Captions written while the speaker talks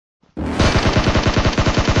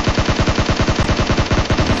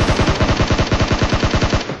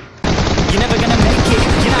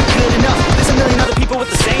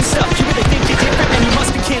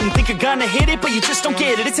can think you're gonna hit it, but you just don't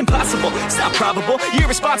get it. It's impossible, it's not probable, you're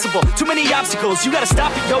irresponsible. Too many obstacles, you gotta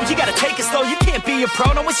stop it, yo. You gotta take it slow, you can't be a pro,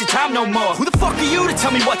 don't waste your time no more. Who the fuck are you to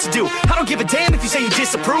tell me what to do? I don't give a damn if you say you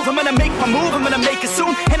disapprove. I'm gonna make my move, I'm gonna make it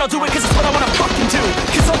soon, and I'll do it cause it's what I wanna fucking do.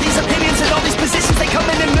 Cause all these opinions and all these positions, they come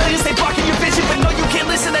in millions, they blocking your vision. But no, you can't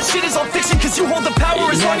listen, that shit is all fiction. Cause you hold the power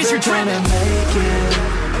as long as you're dreaming. Make it.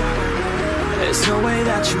 There's no way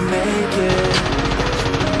that you make it.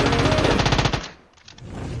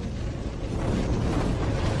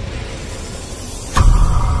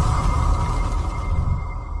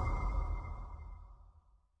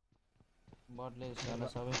 बटले साला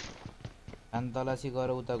सबै अन्तलासी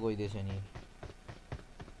गरेर उता गइदिएछ नि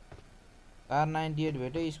car 98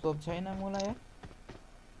 भेटे scope छैन मलाई यार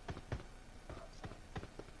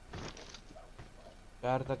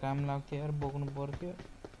कार त काम लाग्थ्यो यार बोक्नु पर्थ्यो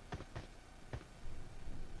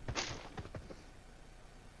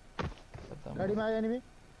गाडीमा आयो एनिमी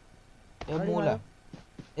ए मुला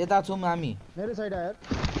यता छौं हामी मेरो साइड आयो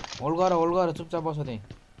होल्ड गर चुपचाप बस त्यही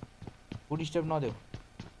फुट स्टेप नदेऊ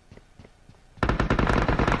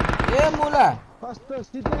ए मुला कस्तो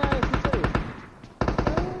सिधै आयो सिधै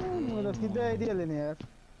मुला सिधै आइदिहाल्यो नि यार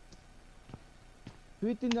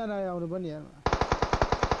 2-3 जना आउनु पनि यार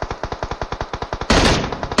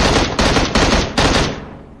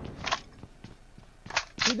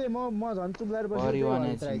सिधै म झन् चुप्लाएर बसेँ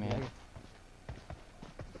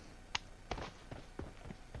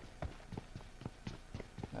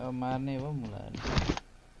अब मार्ने हो मुला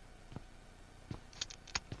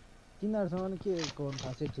तिनीहरुसँग के गर्नु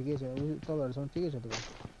खासै ठिकै छ तपाईहरुसँग ठिकै छ त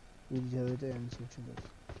उज्यालो चाहिँ एन्सर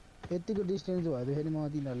यतिको डिस्टेन्स भएदेखि म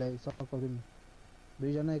तिनीहरुलाई सपोर्ट गर्छु नि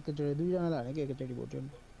दुई जना एकैचोटी दुई जनालाई हाने के एकैचोटी भोट्यो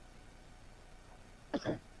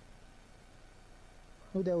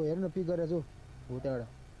उ त्यहाँ हेर्न पिक गरेर छु हो त्यहाँबाट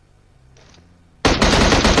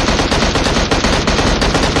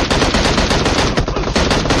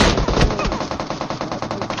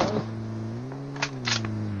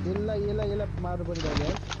यसलाई मार्नु पर्यो दाइ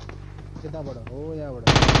यार यताबाट हो यहाँबाट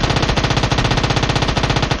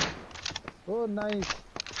ओ नाइस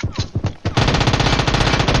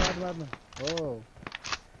मार्नु हो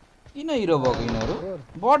किन हिरो भएको यिनीहरु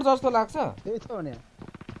बट जस्तो लाग्छ त्यही छ भने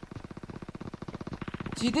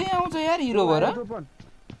सिधै आउँछ यार हिरो भएर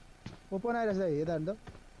ओपन आइरहेछ यता नि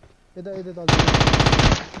त यता तल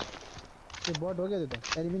त्यो बट हो क्या त्यो त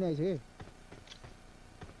एनिमी नै आइछ के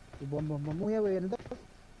त्यो बम म यहाँ हेर्नु त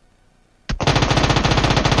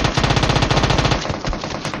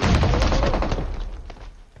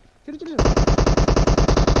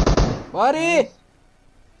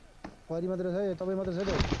परी मात्र छ तपाई मात्र छ त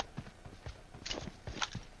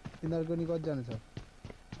तिनीहरुको नि कति जना छ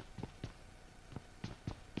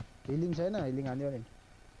हिलिङ छैन हिलिङ हान्यो भने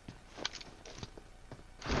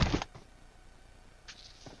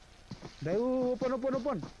दाइ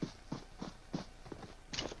open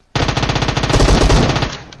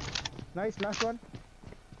nice last one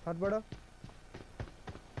थर्डबाट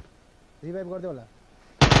revive गर्दै होला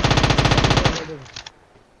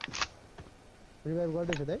रिभाइभ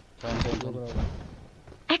गर्दैछ दाइ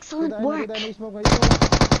Excellent work.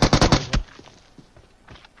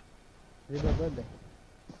 रिभाइभ गर्दै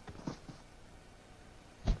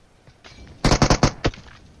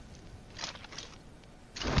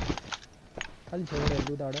खाली छोडेर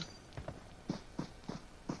दुधाबाट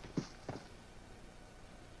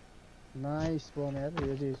नाइस बम यार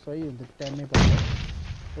यो चाहिँ सही हुन्छ टाइममै पर्छ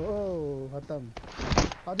ओ खतम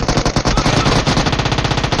अझै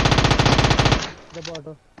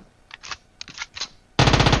बाटो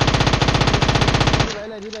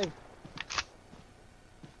रिभाइभ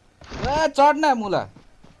चढ्न मुला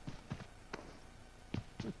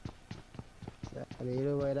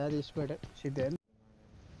हिरो भएर स्पट सिधै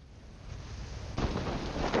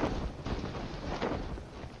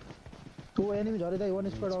तो एनिमी झरे दाइ वन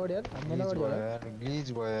स्क्वाड अगाडि यार हामीलाई अगाडि झरे ग्लिच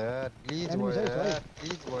भयो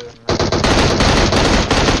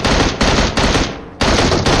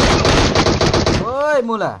ओइ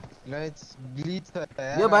मुला गाइस ग्लिच छ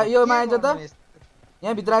यार यो माइज त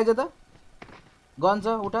यहाँ भित्र आइज त गन छ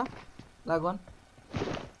उठा ला गन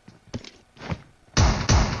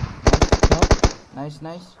नाइस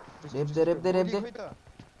रेप दे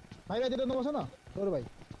भाइ त्यता नबस न छोरो भाइ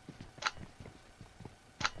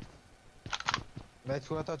भाइ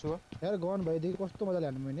छुवा त छुवा यार गन भाइ देखि कस्तो मजाले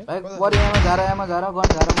हान्नु मैले भाइ परि एमा झारा गन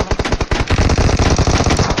झारा मलाई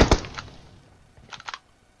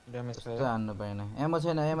ड्यामेज छ हान्नु पाएन एमा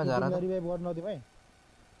छैन एमा झारा त रिभाइभ गर्न नदिए भाइ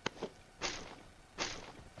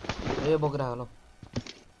ए बोक्रा हो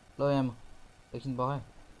लो एमा एकछिन भयो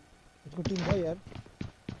यसको टिम छ यार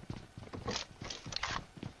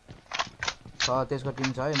त्यसको टिम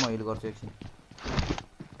छ है म हिल गर्छु एकछिन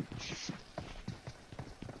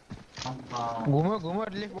घुमो घुमो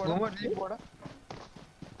लेफ्टबाट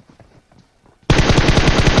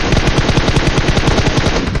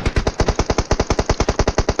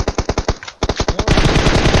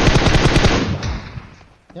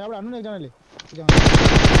यहाँबाट हान्नु न एकजनाले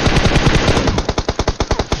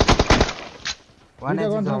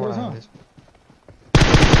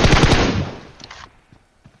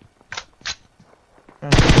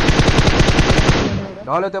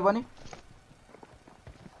ढल्यो त्यो पनि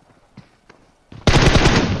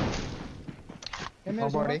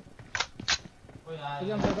बढे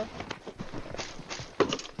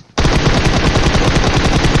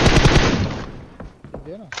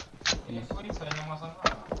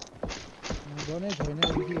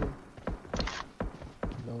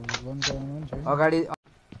अगाडि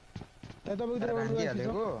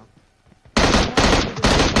हालेको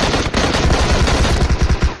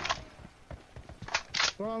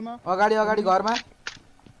अगाडि अगाडि घरमा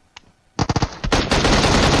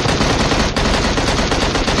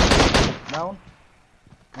डाउन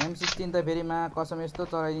M16 त फेरि मा कसम यस्तो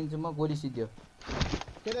चलाइदिन्छु म गोली सिध्यो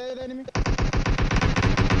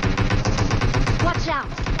Watch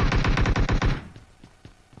out!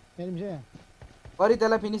 गरी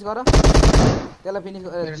त्यसलाई फिनिश गर त्यसलाई फिनिश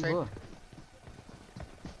हो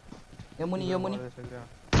यो मुनि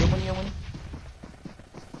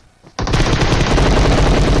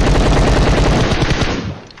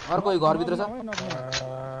अर्को घर भित्र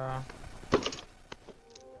छ